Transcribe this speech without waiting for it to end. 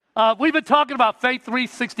We've been talking about Faith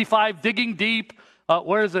 365, digging deep.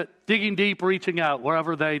 Where is it? Digging deep, reaching out,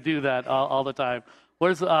 wherever they do that all the time.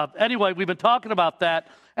 Anyway, we've been talking about that.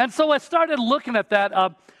 And so I started looking at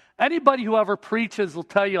that. Anybody who ever preaches will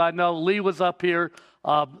tell you, I know Lee was up here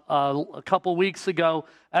a couple weeks ago,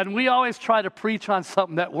 and we always try to preach on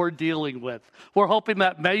something that we're dealing with. We're hoping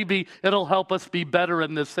that maybe it'll help us be better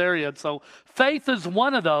in this area. And so faith is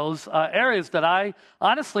one of those areas that I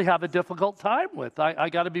honestly have a difficult time with. I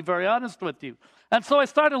got to be very honest with you. And so I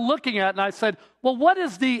started looking at it, and I said, well, what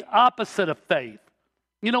is the opposite of faith?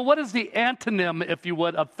 You know, what is the antonym, if you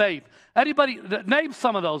would, of faith? Anybody, name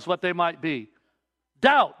some of those, what they might be.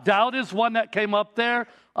 Doubt. Doubt is one that came up there.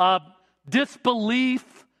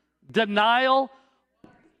 Disbelief, denial.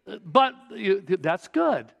 But that's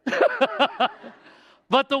good.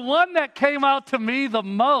 But the one that came out to me the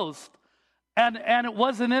most, and it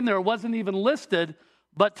wasn't in there, it wasn't even listed,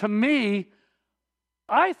 but to me,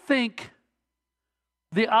 I think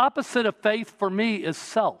the opposite of faith for me is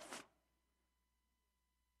self.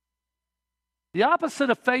 The opposite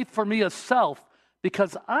of faith for me is self,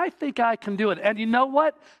 because I think I can do it. And you know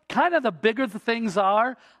what? Kind of the bigger the things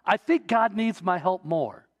are, I think God needs my help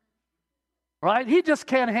more. Right? He just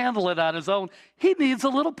can't handle it on his own. He needs a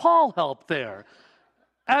little Paul help there.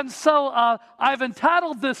 And so I've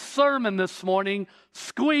entitled this sermon this morning,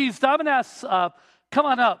 Squeezed. I'm going to ask, come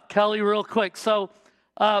on up, Kelly, real quick. So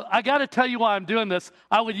I got to tell you why I'm doing this.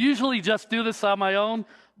 I would usually just do this on my own,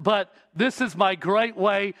 but this is my great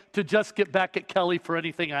way to just get back at Kelly for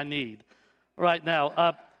anything I need right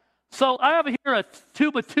now. So I have here a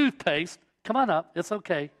tube of toothpaste. Come on up. It's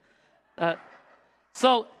okay.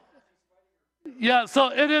 So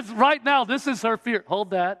it is right now. This is her fear.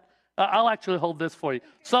 Hold that. I'll actually hold this for you.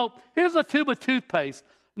 So here's a tube of toothpaste.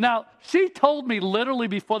 Now, she told me literally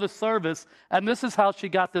before the service, and this is how she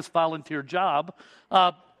got this volunteer job.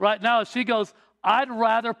 Right now, she goes, I'd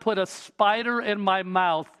rather put a spider in my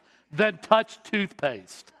mouth than touch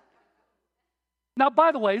toothpaste. Now,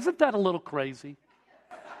 by the way, isn't that a little crazy?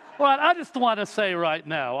 All right, I just want to say right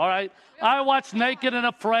now, all right? I watch Naked and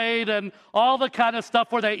Afraid and all the kind of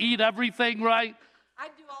stuff where they eat everything, right? I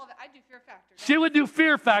do all that. I do Fear Factor. She would do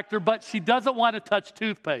Fear Factor, but she doesn't want to touch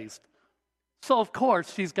toothpaste. So, of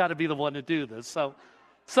course, she's got to be the one to do this.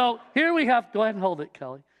 So here we have, go ahead and hold it,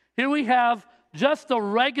 Kelly. Here we have just a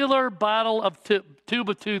regular bottle of tube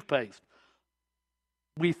of toothpaste.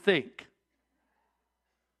 We think.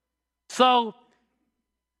 So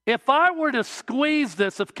if I were to squeeze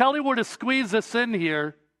this, if Kelly were to squeeze this in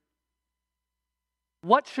here,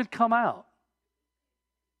 what should come out?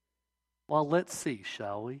 Well, let's see,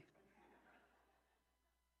 shall we?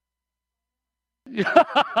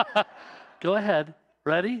 Go ahead.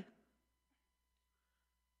 Ready?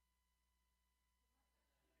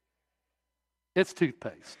 It's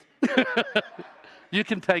toothpaste. You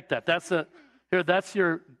can take that. That's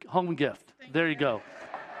your home gift. There you go.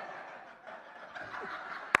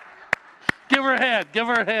 Give her a hand. Give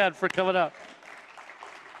her a hand for coming up.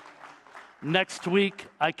 Next week,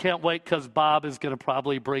 I can't wait because Bob is going to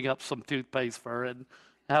probably bring up some toothpaste for her and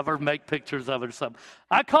have her make pictures of it or something.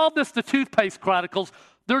 I called this the Toothpaste Chronicles.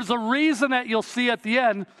 There's a reason that you'll see at the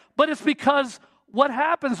end, but it's because what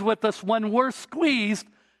happens with us when we're squeezed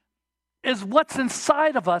is what's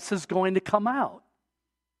inside of us is going to come out.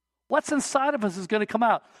 What's inside of us is going to come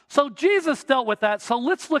out. So Jesus dealt with that. So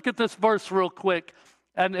let's look at this verse real quick.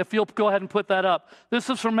 And if you'll go ahead and put that up. This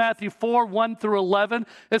is from Matthew 4, 1 through 11.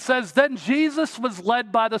 It says, Then Jesus was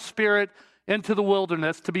led by the Spirit into the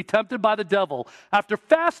wilderness to be tempted by the devil. After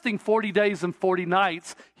fasting 40 days and 40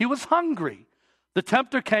 nights, he was hungry. The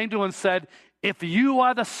tempter came to him and said, If you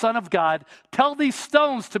are the Son of God, tell these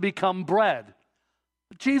stones to become bread.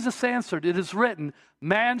 But Jesus answered, It is written,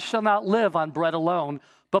 Man shall not live on bread alone,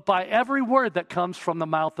 but by every word that comes from the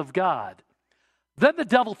mouth of God. Then the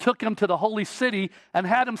devil took him to the holy city and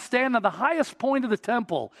had him stand on the highest point of the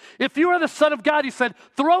temple. If you are the Son of God, he said,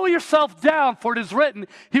 throw yourself down, for it is written,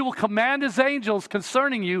 he will command his angels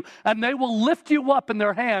concerning you, and they will lift you up in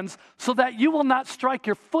their hands so that you will not strike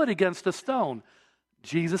your foot against a stone.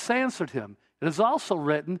 Jesus answered him, it is also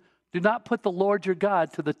written, do not put the Lord your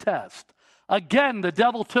God to the test. Again, the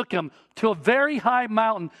devil took him to a very high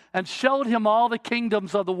mountain and showed him all the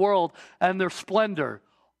kingdoms of the world and their splendor.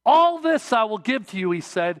 All this I will give to you, he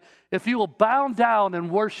said, if you will bow down and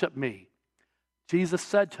worship me. Jesus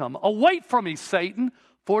said to him, away from me, Satan,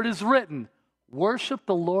 for it is written, worship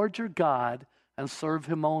the Lord your God and serve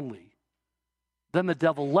him only. Then the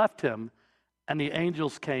devil left him, and the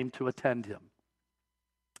angels came to attend him.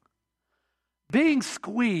 Being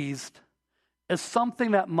squeezed is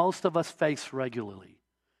something that most of us face regularly.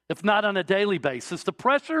 if not on a daily basis. The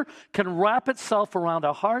pressure can wrap itself around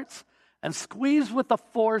our hearts and squeeze with a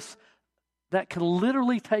force that can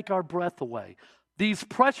literally take our breath away. These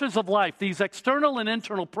pressures of life, these external and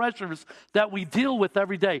internal pressures that we deal with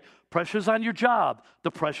every day, pressures on your job,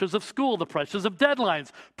 the pressures of school, the pressures of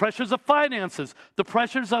deadlines, pressures of finances, the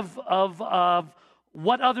pressures of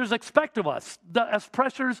what others expect of us, as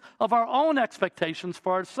pressures of our own expectations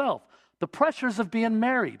for ourselves, the pressures of being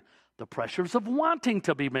married, the pressures of wanting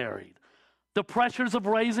to be married, the pressures of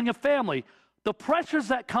raising a family, the pressures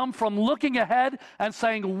that come from looking ahead and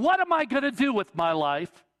saying, what am I going to do with my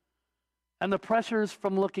life? And the pressures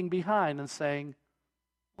from looking behind and saying,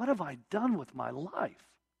 what have I done with my life?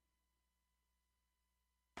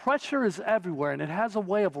 Pressure is everywhere, and it has a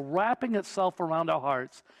way of wrapping itself around our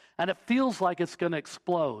hearts, and it feels like it's going to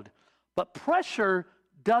explode. But pressure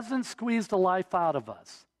doesn't squeeze the life out of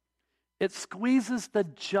us. It squeezes the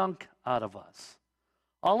junk out of us.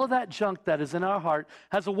 All of that junk that is in our heart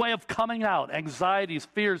has a way of coming out. Anxieties,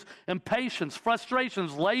 fears, impatience,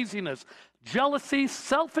 frustrations, laziness, jealousy,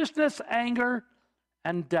 selfishness, anger,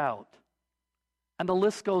 and doubt. And the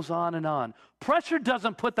list goes on and on. Pressure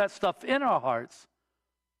doesn't put that stuff in our hearts,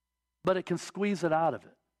 but it can squeeze it out of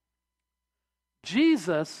it.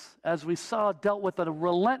 Jesus, as we saw, dealt with a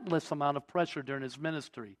relentless amount of pressure during his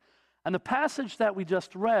ministry. And the passage that we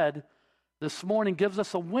just read this morning gives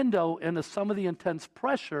us a window into some of the intense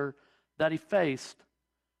pressure that he faced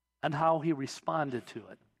and how he responded to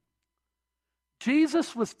it.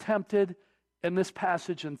 Jesus was tempted in this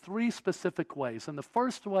passage in three specific ways. And the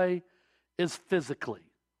first way is physically.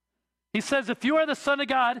 He says, if you are the Son of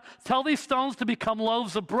God, tell these stones to become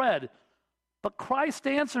loaves of bread. But Christ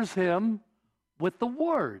answers him with the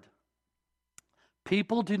word.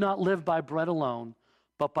 People do not live by bread alone,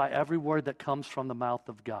 but by every word that comes from the mouth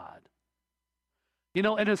of God. You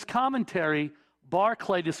know, in his commentary,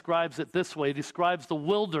 Barclay describes it this way. He describes the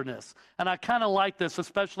wilderness. And I kind of like this,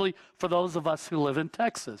 especially for those of us who live in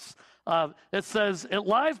Texas. It says, it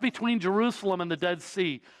lies between Jerusalem and the Dead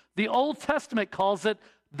Sea. The Old Testament calls it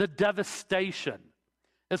the devastation.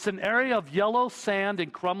 It's an area of yellow sand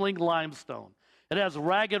and crumbling limestone. It has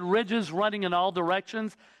ragged ridges running in all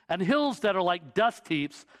directions and hills that are like dust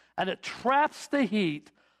heaps, and it traps the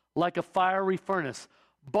heat like a fiery furnace.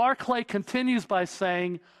 Barclay continues by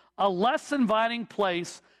saying, a less inviting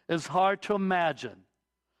place is hard to imagine,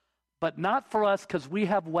 but not for us because we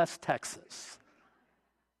have West Texas,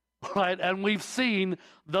 right? And we've seen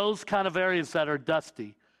those kind of areas that are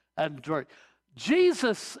dusty and dirty.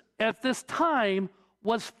 Jesus, at this time,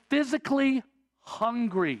 was physically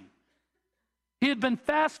hungry. He had been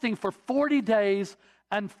fasting for 40 days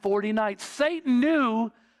and 40 nights. Satan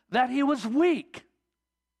knew that he was weak.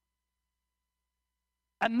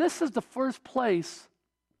 And this is the first place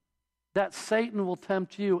that Satan will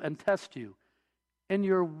tempt you and test you, in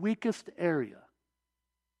your weakest area.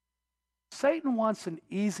 Satan wants an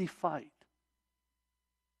easy fight.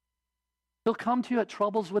 He'll come to you at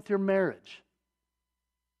troubles with your marriage,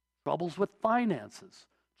 troubles with finances,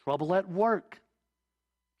 trouble at work,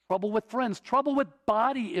 trouble with friends, trouble with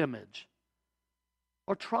body image,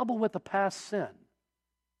 or trouble with a past sin.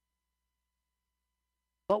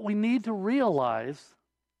 But we need to realize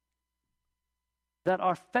that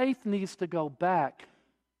our faith needs to go back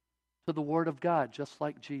to the Word of God, just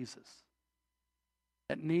like Jesus.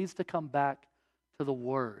 It needs to come back to the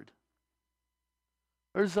Word.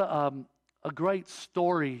 There's a great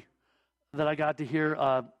story that I got to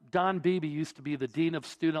hear. Don Beebe used to be the Dean of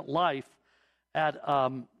Student Life at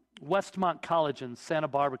Westmont College in Santa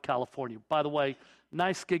Barbara, California. By the way,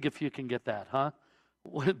 nice gig if you can get that, huh?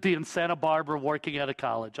 Be in Santa Barbara working at a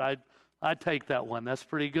college. I'd take that one. That's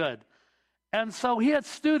pretty good. And so he had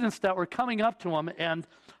students that were coming up to him, and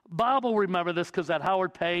Bob will remember this because at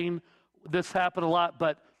Howard Payne, this happened a lot,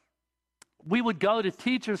 but we would go to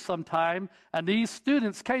teachers sometime, and these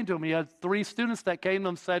students came to him. He had 3 students that came to him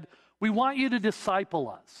and said, we want you to disciple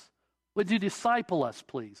us. Would you disciple us,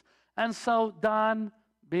 please? And so Don,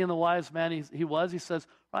 being the wise man he was, he says,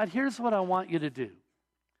 right, here's what I want you to do.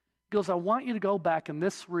 He goes, I want you to go back, and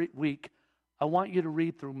this week, I want you to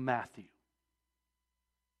read through Matthew.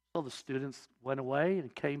 So the students went away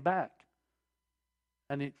and came back.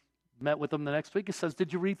 And he met with them the next week. He says,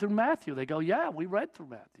 did you read through Matthew? They go, yeah, we read through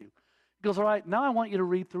Matthew. He goes, all right, now I want you to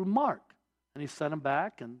read through Mark. And he sent them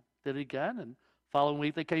back and did it again. And following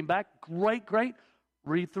week they came back. Great.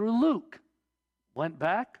 Read through Luke. Went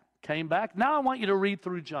back, came back. Now I want you to read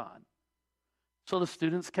through John. So the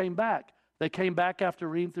students came back. They came back after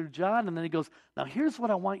reading through John. And then he goes, now here's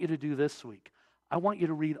what I want you to do this week. I want you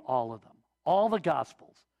to read all of them, all the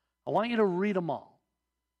Gospels. I want you to read them all.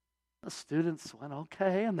 The students went,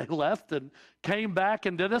 okay, and they left and came back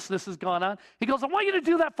and did this. This has gone on. He goes, I want you to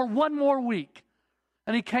do that for one more week.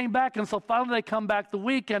 And he came back, and so finally they come back the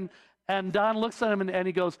week, and Don looks at him, and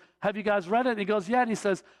he goes, have you guys read it? And he goes, yeah. And he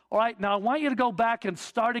says, all right, now I want you to go back and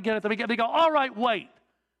start again at the beginning. They go, all right, wait.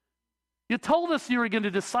 You told us you were going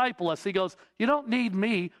to disciple us. He goes, you don't need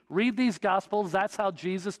me. Read these Gospels. That's how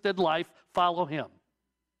Jesus did life. Follow him.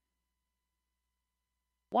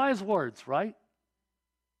 Wise words, right?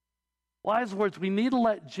 Wise words. We need to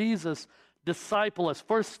let Jesus disciple us.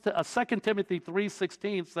 2 Timothy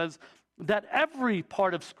 3:16 says that every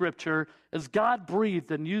part of Scripture is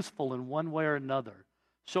God-breathed and useful in one way or another,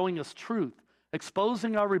 showing us truth,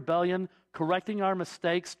 exposing our rebellion, correcting our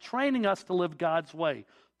mistakes, training us to live God's way.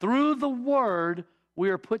 Through the Word, we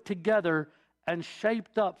are put together and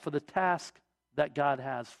shaped up for the task that God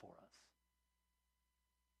has for us.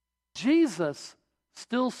 Jesus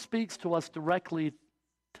still speaks to us directly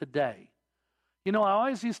today. You know, I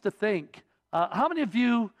always used to think, how many of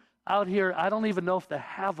you out here, I don't even know if they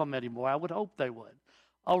have them anymore. I would hope they would.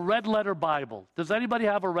 A red letter Bible. Does anybody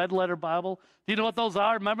have a red letter Bible? Do you know what those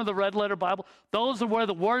are? Remember the red letter Bible? Those are where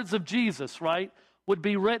the words of Jesus, right, would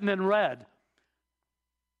be written in red.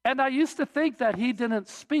 And I used to think that he didn't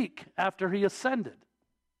speak after he ascended.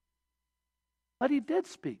 But he did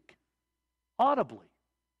speak audibly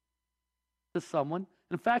to someone.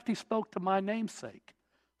 In fact, he spoke to my namesake,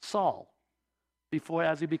 Saul,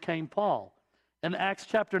 as he became Paul. In Acts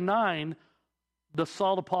chapter 9, the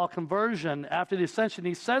Saul to Paul conversion, after the ascension,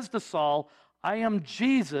 he says to Saul, I am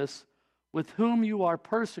Jesus with whom you are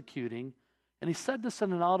persecuting. And he said this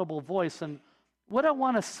in an audible voice. And what I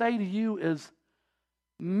want to say to you is,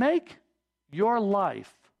 make your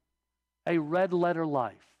life a red letter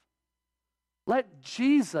life. Let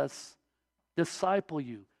Jesus disciple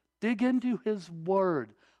you. Dig into his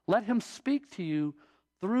word. Let him speak to you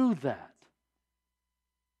through that.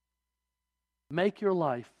 Make your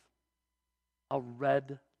life a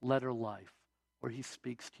red letter life where he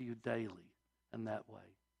speaks to you daily in that way.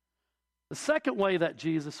 The second way that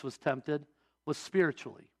Jesus was tempted was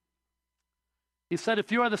spiritually. He said,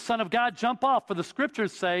 if you are the Son of God, jump off, for the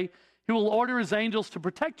scriptures say he will order his angels to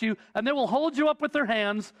protect you, and they will hold you up with their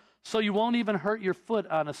hands so you won't even hurt your foot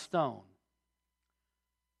on a stone.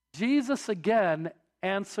 Jesus again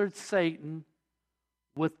answered Satan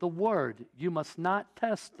with the word, you must not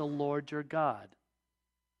test the Lord your God.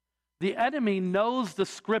 The enemy knows the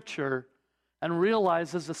scripture and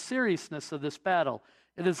realizes the seriousness of this battle.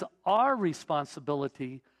 It is our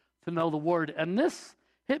responsibility to know the word. And this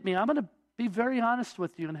hit me. I'm going to be very honest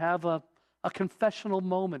with you and have a confessional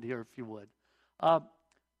moment here, if you would.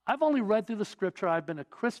 I've only read through the scripture. I've been a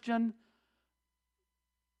Christian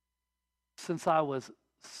since I was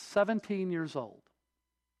 17 years old.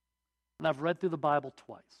 And I've read through the Bible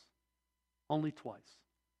twice. Only twice.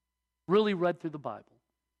 Really read through the Bible.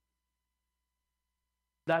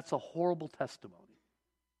 That's a horrible testimony.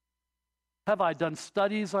 Have I done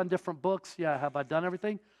studies on different books? Yeah. Have I done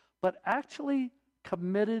everything? But actually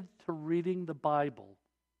committed to reading the Bible.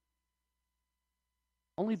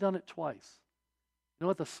 Only done it twice. You know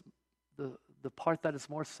what the part that is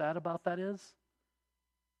more sad about that is?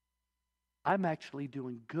 I'm actually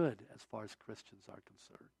doing good as far as Christians are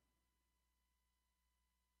concerned.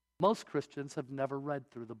 Most Christians have never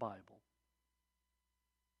read through the Bible.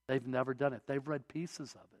 They've never done it. They've read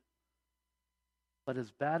pieces of it. But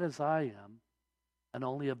as bad as I am, and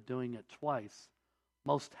only of doing it twice,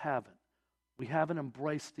 most haven't. We haven't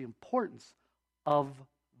embraced the importance of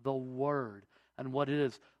the Word and what it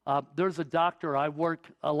is. There's a doctor I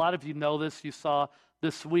work, a lot of you know this, you saw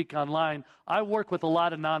this week online. I work with a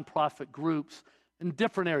lot of nonprofit groups in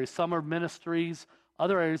different areas. Some are ministries,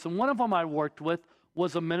 other areas. And one of them I worked with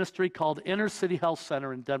was a ministry called Inner City Health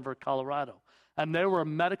Center in Denver, Colorado. And they were a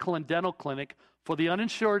medical and dental clinic for the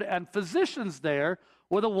uninsured, and physicians there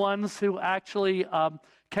were the ones who actually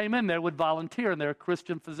came in there, would volunteer, and they're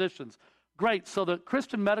Christian physicians. Great. So the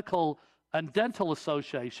Christian Medical and Dental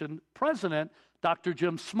Association president, Dr.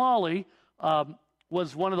 Jim Smalley,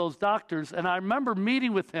 was one of those doctors, and I remember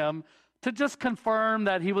meeting with him to just confirm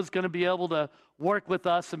that he was going to be able to work with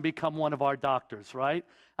us and become one of our doctors, right?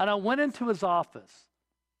 And I went into his office,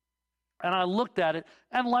 and I looked at it,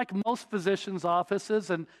 and like most physicians'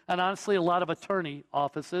 offices, and honestly a lot of attorney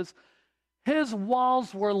offices, his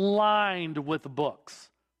walls were lined with books,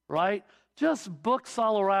 right? Just books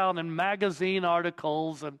all around, and magazine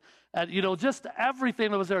articles, and you know, just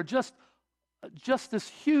everything that was there, just this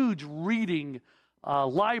huge reading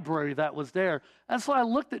library that was there. And so I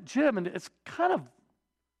looked at Jim, and it's kind of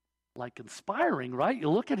like inspiring, right? You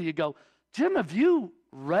look at it, you go, Jim, have you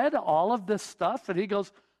read all of this stuff? And he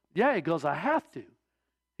goes, yeah, he goes, I have to.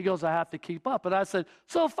 He goes, I have to keep up. And I said,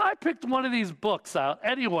 so if I picked one of these books out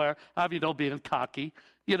anywhere, being cocky,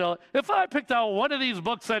 if I picked out one of these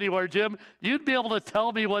books anywhere, Jim, you'd be able to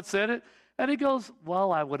tell me what's in it? And he goes,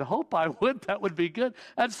 well, I would hope I would. That would be good.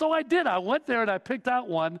 And so I did. I went there and I picked out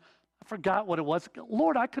one. I forgot what it was.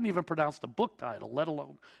 Lord, I couldn't even pronounce the book title, let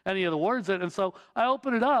alone any of the words in it. And so I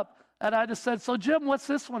opened it up and I just said, so Jim, what's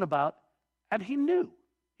this one about? And he knew.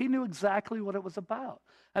 He knew exactly what it was about.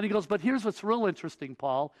 And he goes, but here's what's real interesting,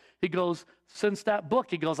 Paul. He goes, since that book,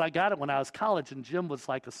 he goes, I got it when I was college, and Jim was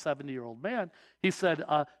like a 70-year-old man. He said,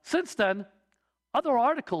 since then, other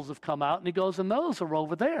articles have come out, and he goes, and those are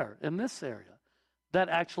over there in this area that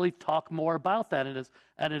actually talk more about that,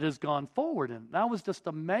 and it has gone forward. And I was just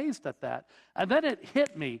amazed at that. And then it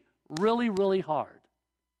hit me really, really hard.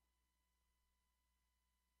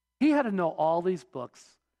 He had to know all these books,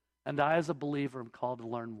 and I, as a believer, am called to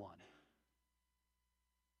learn one.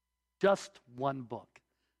 Just one book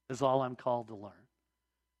is all I'm called to learn.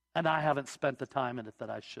 And I haven't spent the time in it that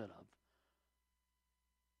I should have.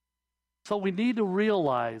 So we need to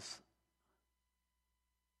realize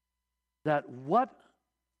that what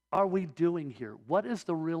are we doing here? What is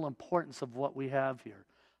the real importance of what we have here?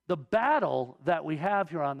 The battle that we have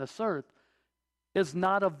here on this earth is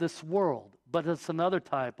not of this world, but it's another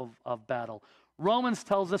type of battle. Romans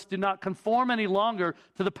tells us, do not conform any longer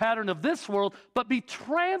to the pattern of this world, but be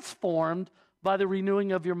transformed by the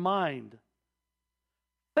renewing of your mind.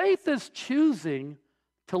 Faith is choosing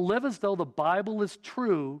to live as though the Bible is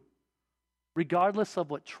true, regardless of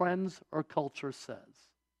what trends or culture says.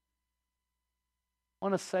 I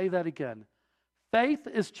want to say that again. Faith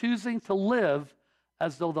is choosing to live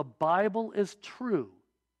as though the Bible is true,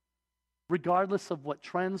 regardless of what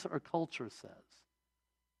trends or culture says.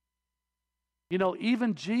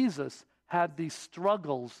 Even Jesus had these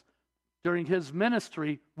struggles during his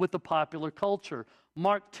ministry with the popular culture.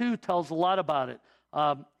 Mark 2 tells a lot about it.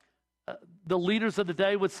 The leaders of the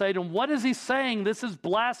day would say to him, what is he saying? This is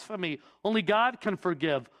blasphemy. Only God can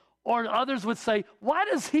forgive. Or others would say, why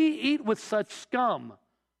does he eat with such scum?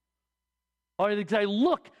 Or they'd say,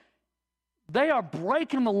 look, they are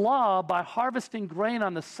breaking the law by harvesting grain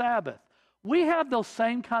on the Sabbath. We have those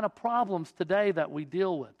same kind of problems today that we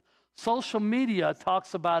deal with. Social media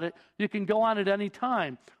talks about it. You can go on at any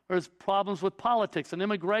time. There's problems with politics and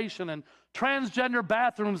immigration and transgender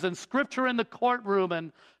bathrooms and scripture in the courtroom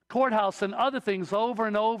and courthouse and other things over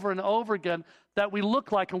and over and over again that we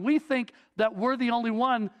look like. And we think that we're the only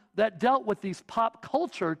one that dealt with these pop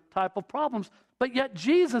culture type of problems, but yet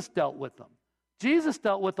Jesus dealt with them. Jesus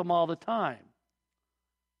dealt with them all the time.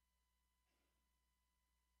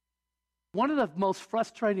 One of the most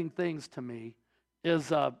frustrating things to me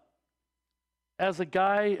is as a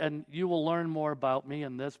guy, and you will learn more about me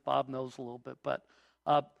in this, Bob knows a little bit, but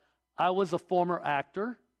I was a former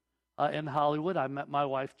actor in Hollywood. I met my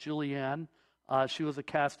wife, Julianne. She was a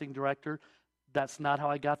casting director. That's not how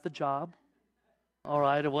I got the job. All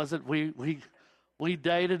right, it wasn't, we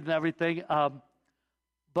dated and everything.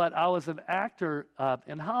 But I was an actor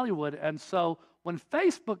in Hollywood, and so when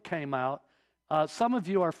Facebook came out, some of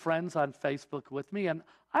you are friends on Facebook with me, and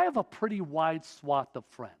I have a pretty wide swath of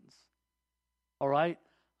friends. All right?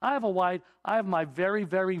 I have my very,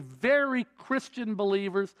 very, very Christian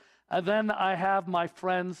believers, and then I have my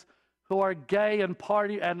friends who are gay and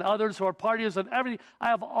party, and others who are partiers and everything. I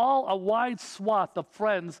have a wide swath of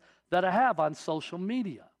friends that I have on social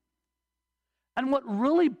media. And what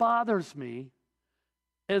really bothers me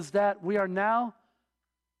is that we are now,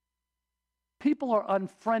 people are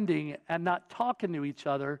unfriending and not talking to each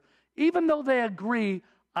other, even though they agree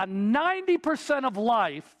on 90% of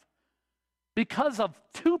life, because of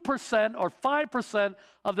 2% or 5%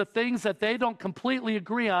 of the things that they don't completely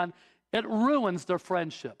agree on, it ruins their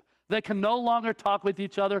friendship. They can no longer talk with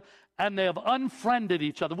each other, and they have unfriended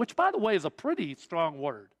each other, which, by the way, is a pretty strong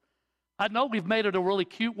word. I know we've made it a really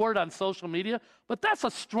cute word on social media, but that's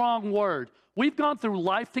a strong word. We've gone through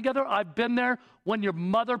life together. I've been there when your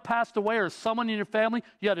mother passed away or someone in your family.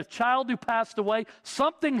 You had a child who passed away.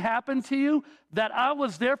 Something happened to you that I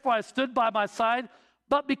was there for. I stood by my side.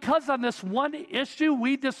 But because on this one issue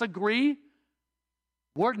we disagree,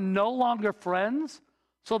 we're no longer friends.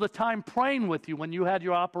 So the time praying with you when you had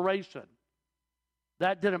your operation,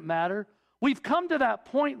 that didn't matter. We've come to that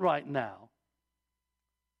point right now.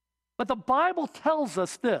 But the Bible tells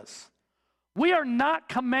us this. We are not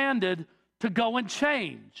commanded to go and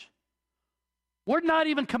change. We're not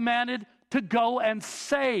even commanded to go and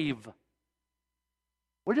save.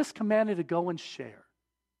 We're just commanded to go and share.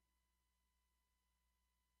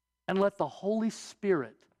 And let the Holy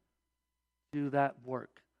Spirit do that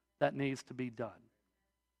work that needs to be done.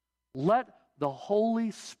 Let the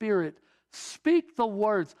Holy Spirit speak the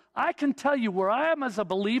words. I can tell you where I am as a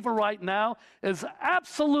believer right now is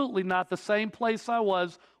absolutely not the same place I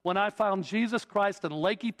was when I found Jesus Christ in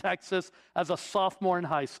Leakey, Texas as a sophomore in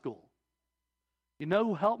high school. You know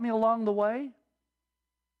who helped me along the way?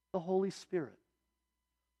 The Holy Spirit.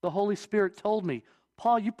 The Holy Spirit told me,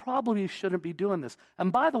 Paul, you probably shouldn't be doing this.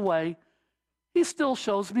 And by the way, he still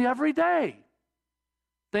shows me every day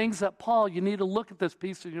things that, Paul, you need to look at this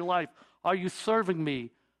piece in your life. Are you serving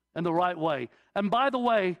me in the right way? And by the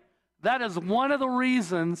way, that is one of the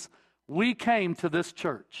reasons we came to this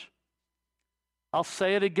church. I'll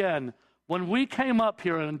say it again. When we came up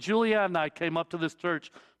here, and Julia and I came up to this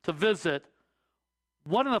church to visit,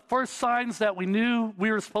 one of the first signs that we knew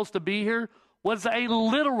we were supposed to be here was a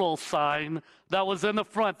literal sign that was in the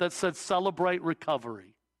front that said, "Celebrate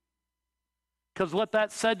Recovery." Because what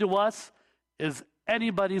that said to us is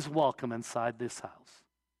anybody's welcome inside this house.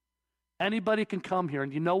 Anybody can come here.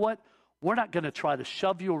 And you know what? We're not going to try to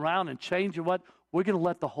shove you around and change you. What? We're going to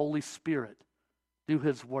let the Holy Spirit do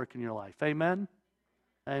his work in your life. Amen?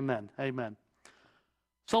 Amen. Amen.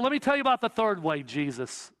 So let me tell you about the third way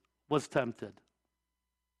Jesus was tempted.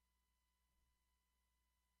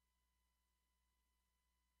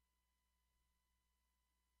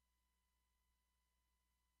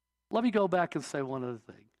 Let me go back and say one other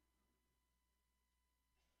thing.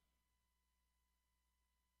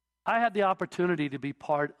 I had the opportunity to be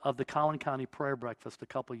part of the Collin County Prayer Breakfast a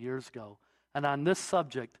couple years ago, and on this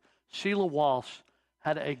subject, Sheila Walsh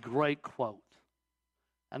had a great quote,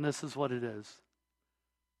 and this is what it is.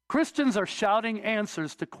 Christians are shouting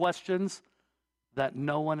answers to questions that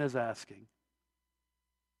no one is asking.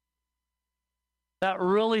 That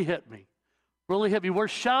really hit me. Really hit me. We're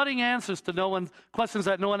shouting answers to questions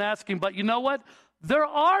that no one asking, but you know what? There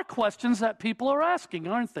are questions that people are asking,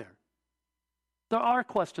 aren't there? There are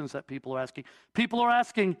questions that people are asking. People are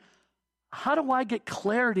asking, how do I get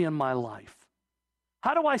clarity in my life?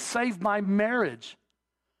 How do I save my marriage?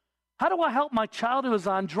 How do I help my child who is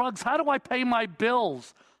on drugs? How do I pay my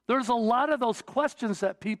bills? There's a lot of those questions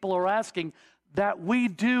that people are asking that we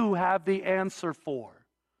do have the answer for.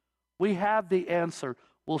 We have the answer.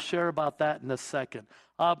 We'll share about that in a second.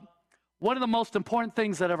 One of the most important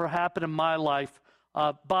things that ever happened in my life,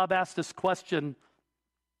 Bob asked this question,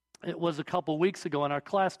 it was a couple weeks ago in our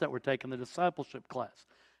class that we're taking, the discipleship class.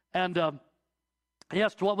 And he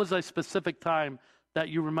asked, what was a specific time that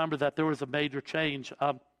you remember that there was a major change?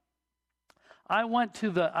 I went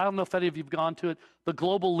to I don't know if any of you have gone to it, the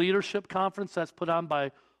Global Leadership Conference that's put on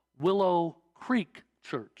by Willow Creek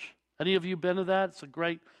Church. Any of you been to that? It's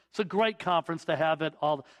a great conference to have it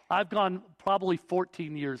all. I've gone probably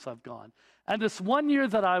 14 years I've gone. And this one year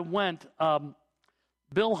that I went,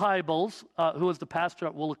 Bill Hybels, who was the pastor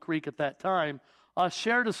at Willow Creek at that time,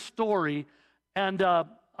 shared a story and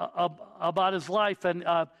about his life. And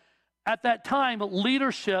at that time,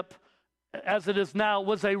 leadership, as it is now,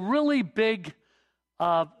 was a really big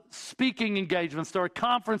speaking engagements. There are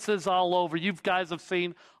conferences all over. You guys have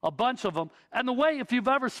seen a bunch of them. And the way, if you've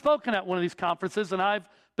ever spoken at one of these conferences, and I've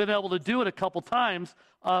been able to do it a couple times,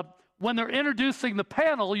 when they're introducing the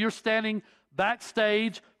panel, you're standing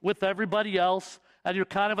backstage with everybody else, and you're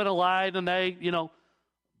kind of in a line, and they,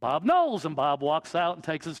 Bob Knowles, and Bob walks out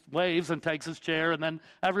and waves and takes his chair, and then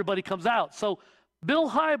everybody comes out. So Bill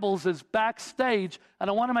Hybels is backstage, and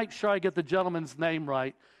I want to make sure I get the gentleman's name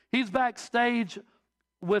right. He's backstage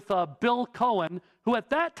with Bill Cohen, who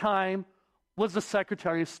at that time was the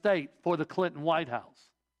Secretary of State for the Clinton White House.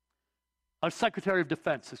 Or Secretary of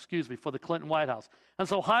Defense, for the Clinton White House. And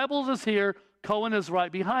so Hybels is here, Cohen is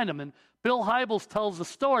right behind him. And Bill Hybels tells the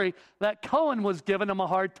story that Cohen was giving him a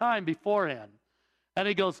hard time beforehand. And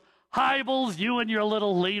he goes, Hybels, you and your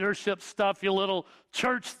little leadership stuff, your little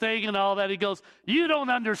church thing and all that. He goes, you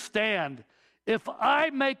don't understand. If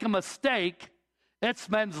I make a mistake, it's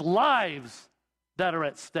men's lives that are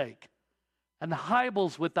at stake. And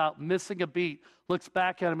Hybels, without missing a beat, looks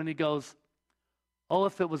back at him and he goes, oh,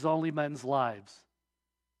 if it was only men's lives.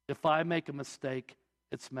 If I make a mistake,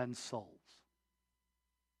 it's men's souls.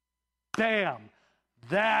 Damn,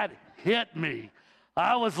 that hit me.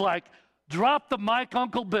 I was like, drop the mic,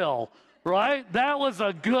 Uncle Bill, right? That was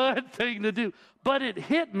a good thing to do. But it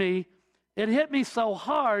hit me so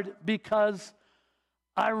hard because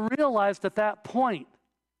I realized at that point,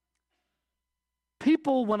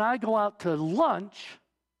 people, when I go out to lunch,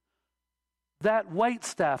 that wait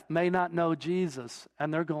staff may not know Jesus,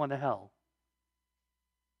 and they're going to hell.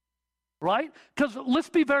 Right? Because let's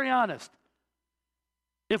be very honest.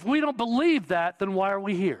 If we don't believe that, then why are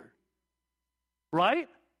we here? Right?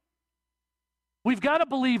 We've got to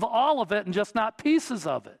believe all of it and just not pieces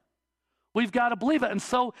of it. We've got to believe it. And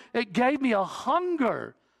so it gave me a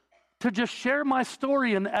hunger to just share my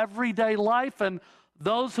story in everyday life. And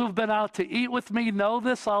those who've been out to eat with me know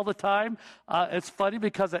this all the time. It's funny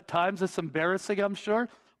because at times it's embarrassing, I'm sure.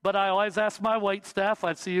 But I always ask my wait staff,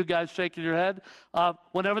 I see you guys shaking your head,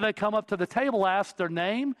 whenever they come up to the table, I ask their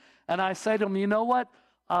name, and I say to them, you know what?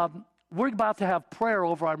 We're about to have prayer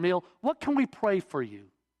over our meal. What can we pray for you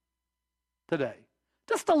today?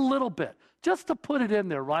 Just a little bit, just to put it in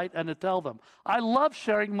there, right, and to tell them. I love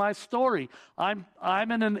sharing my story. I'm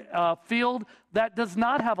in a field that does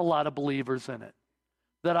not have a lot of believers in it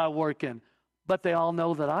that I work in, but they all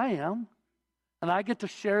know that I am, and I get to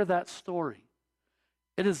share that story.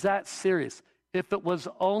 It is that serious. If it was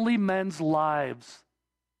only men's lives,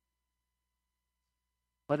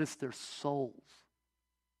 but it's their souls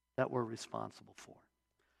that we're responsible for.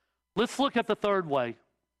 Let's look at the third way.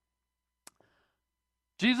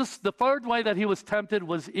 Jesus, the third way that he was tempted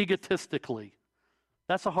was egotistically.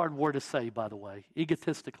 That's a hard word to say, by the way,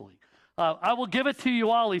 egotistically. I will give it to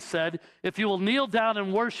you all, he said, if you will kneel down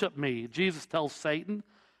and worship me. Jesus tells Satan,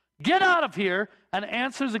 get out of here, and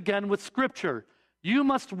answers again with Scripture. You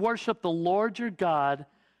must worship the Lord your God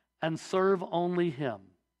and serve only him.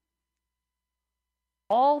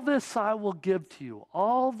 All this I will give to you,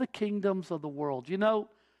 all the kingdoms of the world. You know,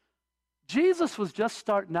 Jesus was just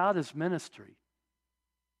starting out his ministry.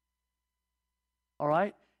 All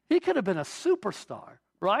right? He could have been a superstar,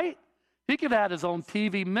 right? He could have had his own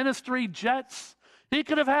TV ministry, jets. He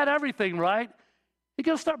could have had everything, right? He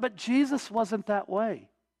could have started, but Jesus wasn't that way.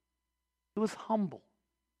 He was humble.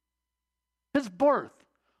 His birth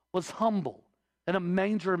was humble in a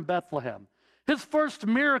manger in Bethlehem. His first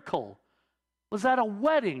miracle was at a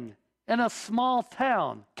wedding in a small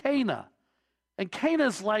town, Cana. And Cana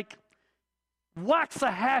is like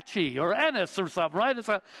Waxahachie or Ennis or something, right?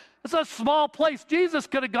 It's a small place. Jesus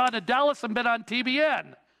could have gone to Dallas and been on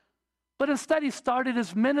TBN. But instead, he started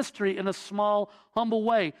his ministry in a small, humble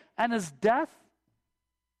way. And his death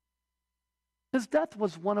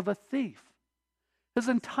was one of a thief. His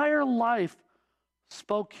entire life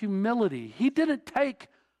spoke humility. He didn't take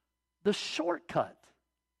the shortcut.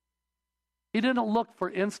 He didn't look for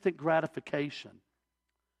instant gratification.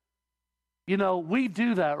 You know, we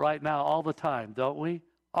do that right now all the time, don't we?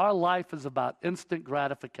 Our life is about instant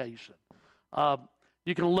gratification.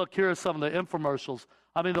 You can look, here are some of the infomercials.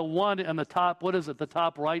 I mean, the one in the top, what is it, the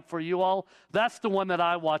top right for you all? That's the one that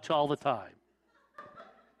I watch all the time.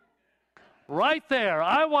 Right there,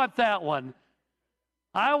 I want that one.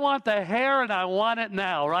 I want the hair and I want it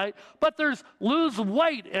now, right? But there's lose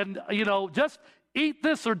weight and, you know, just eat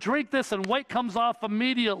this or drink this and weight comes off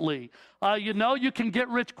immediately. You know, you can get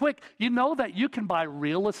rich quick. You know that you can buy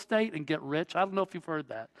real estate and get rich. I don't know if you've heard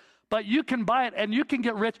that. But you can buy it and you can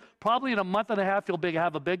get rich. Probably in a month and a half, you'll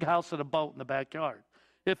have a big house and a boat in the backyard.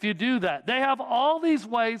 If you do that. They have all these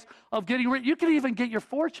ways of getting rich. You can even get your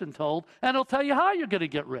fortune told and it'll tell you how you're going to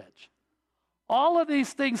get rich. All of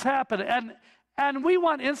these things happen. And we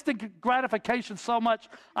want instant gratification so much.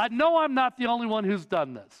 I know I'm not the only one who's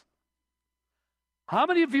done this. How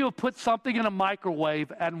many of you have put something in a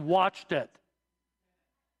microwave and watched it?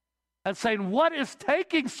 And saying, what is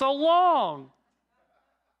taking so long?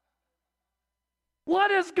 What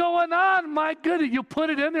is going on? My goodness. You put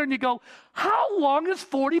it in there and you go, how long is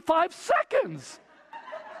 45 seconds?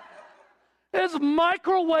 Is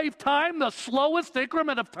microwave time the slowest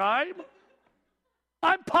increment of time?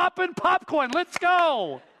 I'm popping popcorn. Let's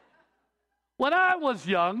go. When I was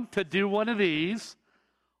young, to do one of these,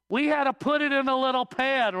 we had to put it in a little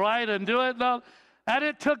pan, right, and do it. And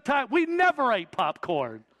it took time. We never ate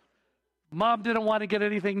popcorn. Mom didn't want to get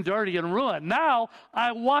anything dirty and ruined. Now,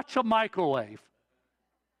 I watch a microwave.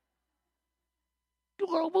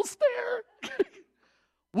 We're almost there.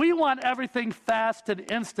 We want everything fast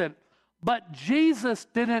and instant, but Jesus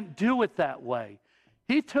didn't do it that way.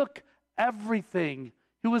 He took everything.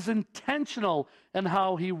 He was intentional in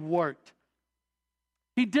how he worked.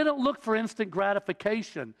 He didn't look for instant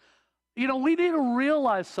gratification. You know, we need to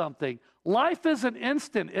realize something. Life isn't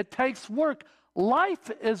instant. It takes work.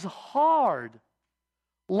 Life is hard.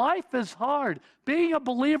 Life is hard. Being a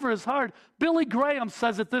believer is hard. Billy Graham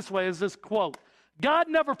says it this way, is this quote, God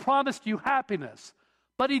never promised you happiness,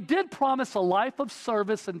 but he did promise a life of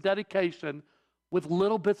service and dedication with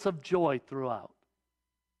little bits of joy throughout.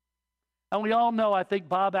 And we all know, I think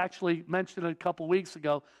Bob actually mentioned it a couple weeks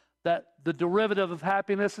ago, that the derivative of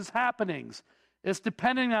happiness is happenings. It's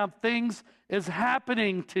depending on things is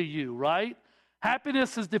happening to you, right?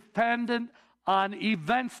 Happiness is dependent on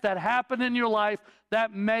events that happen in your life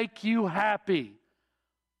that make you happy.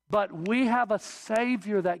 But we have a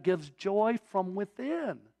Savior that gives joy from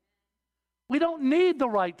within. We don't need the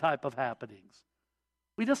right type of happenings.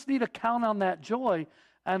 We just need to count on that joy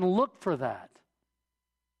and look for that.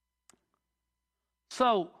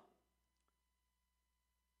 So,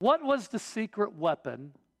 what was the secret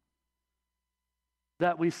weapon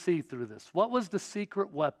that we see through this? What was the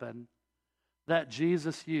secret weapon that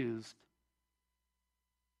Jesus used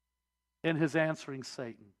in his answering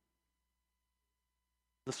Satan?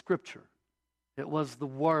 The Scripture. It was the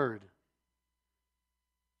Word.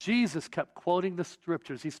 Jesus kept quoting the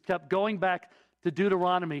Scriptures. He kept going back to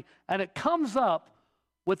Deuteronomy, and it comes up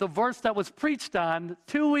with a verse that was preached on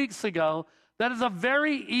 2 weeks ago that is a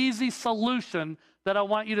very easy solution that I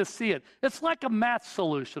want you to see it. It's like a math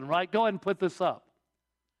solution, right? Go ahead and put this up.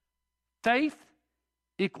 Faith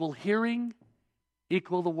equal hearing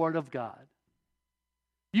equal the Word of God.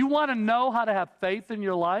 You want to know how to have faith in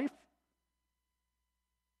your life?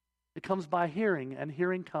 It comes by hearing, and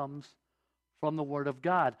hearing comes from the Word of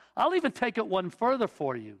God. I'll even take it one further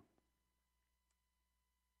for you.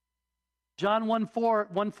 John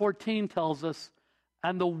 1:14 tells us,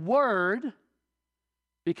 and the Word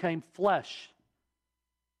became flesh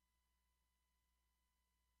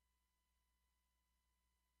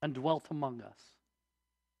and dwelt among us.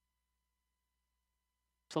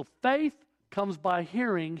 So faith comes by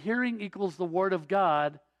hearing. Hearing equals the Word of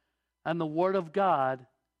God, and the Word of God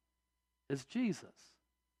is Jesus.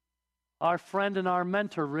 Our friend and our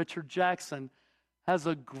mentor, Richard Jackson, has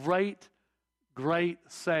a great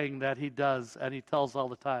saying that he does, and he tells all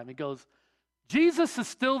the time. He goes, Jesus is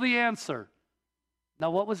still the answer.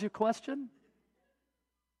 Now, what was your question?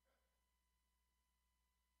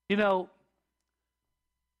 You know,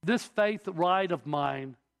 this faith ride of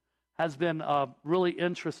mine has been really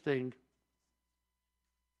interesting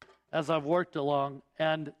as I've worked along,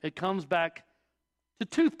 and it comes back to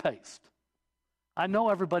toothpaste. I know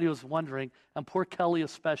everybody was wondering, and poor Kelly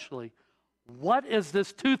especially, what is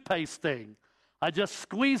this toothpaste thing? I just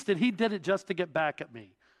squeezed it. He did it just to get back at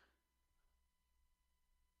me.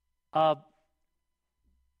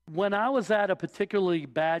 When I was at a particularly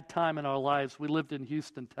bad time in our lives, we lived in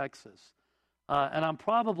Houston, Texas. And I'm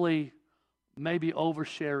probably maybe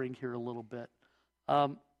oversharing here a little bit.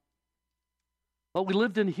 But we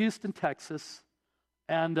lived in Houston, Texas.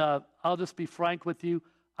 And I'll just be frank with you.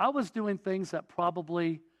 I was doing things that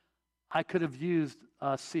probably I could have used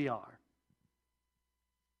CR.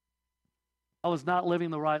 I was not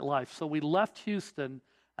living the right life. So we left Houston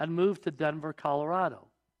and moved to Denver, Colorado.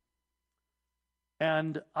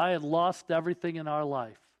 And I had lost everything in our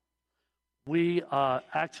life. We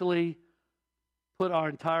actually put our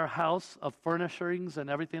entire house of furnishings and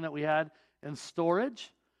everything that we had in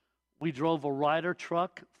storage. We drove a Ryder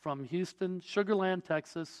truck from Houston, Sugar Land,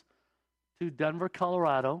 Texas, to Denver,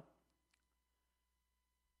 Colorado.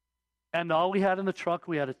 And all we had in the truck,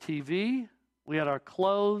 we had a TV, we had our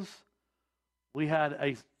clothes, we had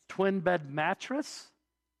a twin bed mattress,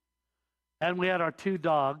 and we had our two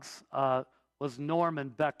dogs, was Norm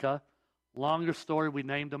and Becca. Longer story, we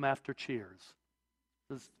named them after Cheers.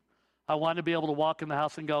 I wanted to be able to walk in the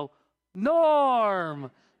house and go, Norm!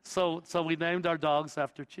 So we named our dogs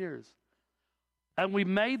after Cheers. And we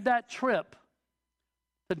made that trip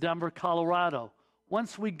to Denver, Colorado.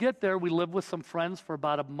 Once we get there, we lived with some friends for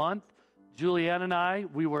about a month. Julianne and I,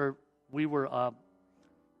 we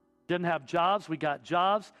didn't have jobs. We got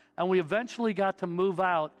jobs, and we eventually got to move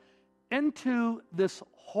out into this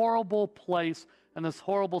horrible place and this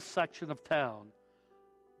horrible section of town.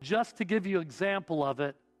 Just to give you an example of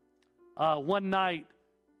it, one night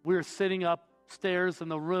we were sitting upstairs in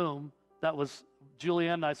the room that was,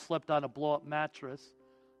 Julianne and I slept on a blow-up mattress,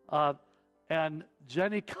 and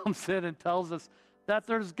Jenny comes in and tells us that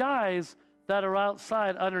there's guys that are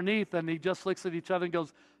outside underneath, and he just looks at each other and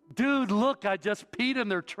goes, dude, look, I just peed in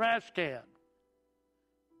their trash can.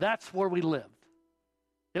 That's where we lived.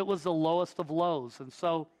 It was the lowest of lows. And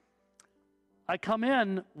so I come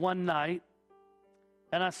in one night,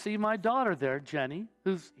 and I see my daughter there, Jenny,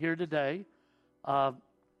 who's here today. And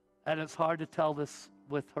it's hard to tell this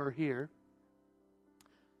with her here.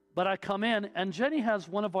 But I come in, and Jenny has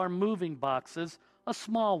one of our moving boxes, a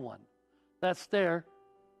small one, that's there.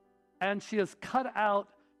 And she has cut out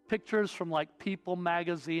pictures from like People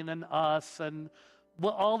magazine and Us and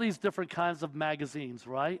all these different kinds of magazines,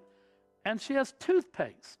 right? And she has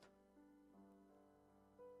toothpaste.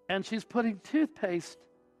 And she's putting toothpaste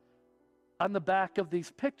on the back of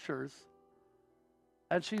these pictures,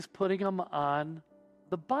 and she's putting them on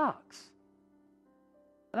the box.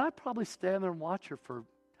 And I'd probably stand there and watch her for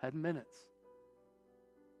 10 minutes.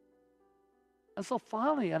 And so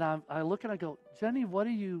finally, and I look and I go, Jenny, what are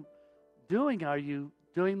you doing? Are you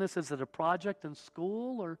doing this? Is it a project in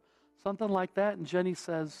school or Something like that. And Jenny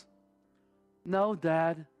says, no,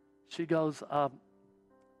 Dad. She goes,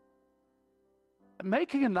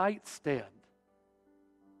 making a nightstand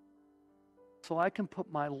so I can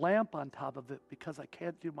put my lamp on top of it because I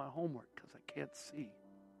can't do my homework because I can't see.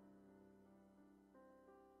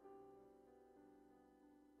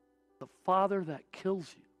 The father that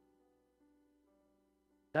kills you.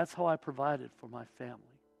 That's how I provided for my family.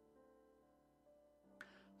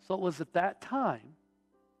 So it was at that time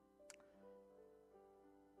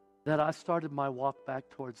that I started my walk back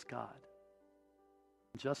towards God.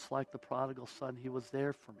 Just like the prodigal son, he was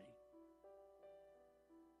there for me.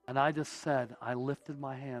 And I just said, I lifted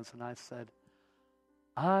my hands and I said,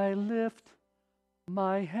 I lift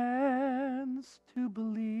my hands to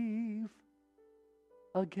believe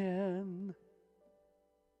again.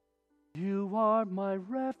 You are my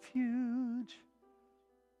refuge.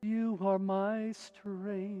 You are my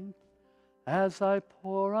strength. As I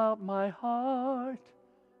pour out my heart,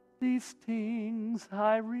 these things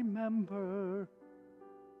I remember.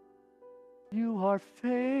 You are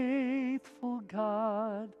faithful,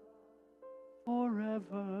 God,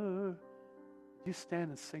 forever. You stand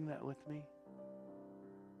and sing that with me.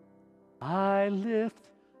 I lift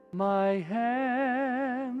my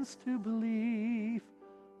hands to believe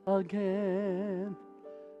again.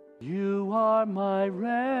 You are my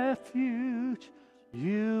refuge.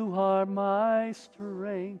 You are my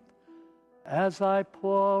strength. As I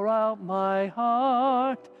pour out my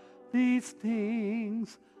heart, these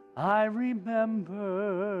things I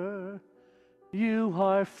remember. You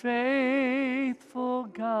are faithful,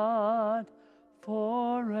 God,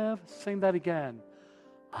 forever. Sing that again.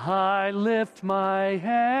 I lift my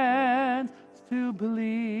hands to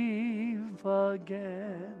believe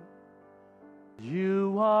again.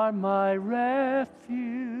 You are my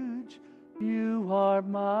refuge. You are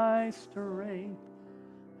my strength.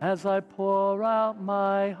 As I pour out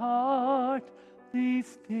my heart, these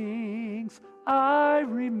things I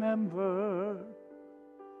remember.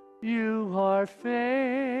 You are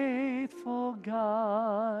faithful,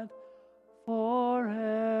 God,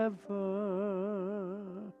 forever.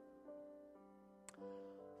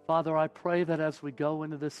 Father, I pray that as we go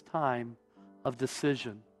into this time of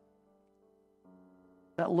decision,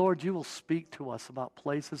 that, Lord, you will speak to us about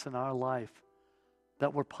places in our life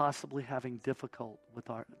that we're possibly having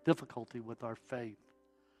difficulty with our faith.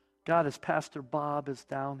 God, as Pastor Bob is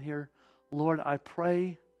down here, Lord, I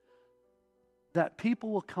pray that people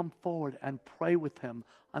will come forward and pray with him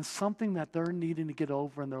on something that they're needing to get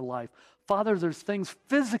over in their life. Father, there's things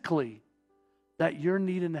physically that you're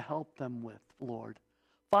needing to help them with, Lord.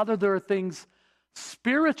 Father, there are things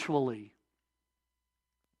spiritually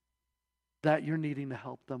that you're needing to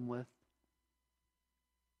help them with.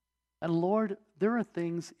 And Lord, there are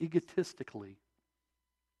things egotistically.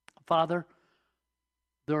 Father,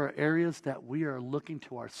 there are areas that we are looking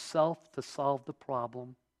to ourselves to solve the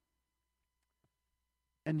problem.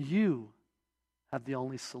 And you have the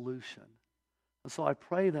only solution. And so I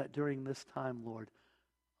pray that during this time, Lord,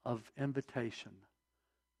 of invitation,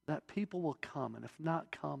 that people will come. And if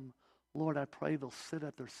not come, Lord, I pray they'll sit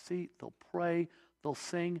at their seat, they'll pray, they'll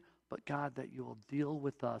sing, but God, that you will deal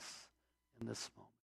with us in this moment.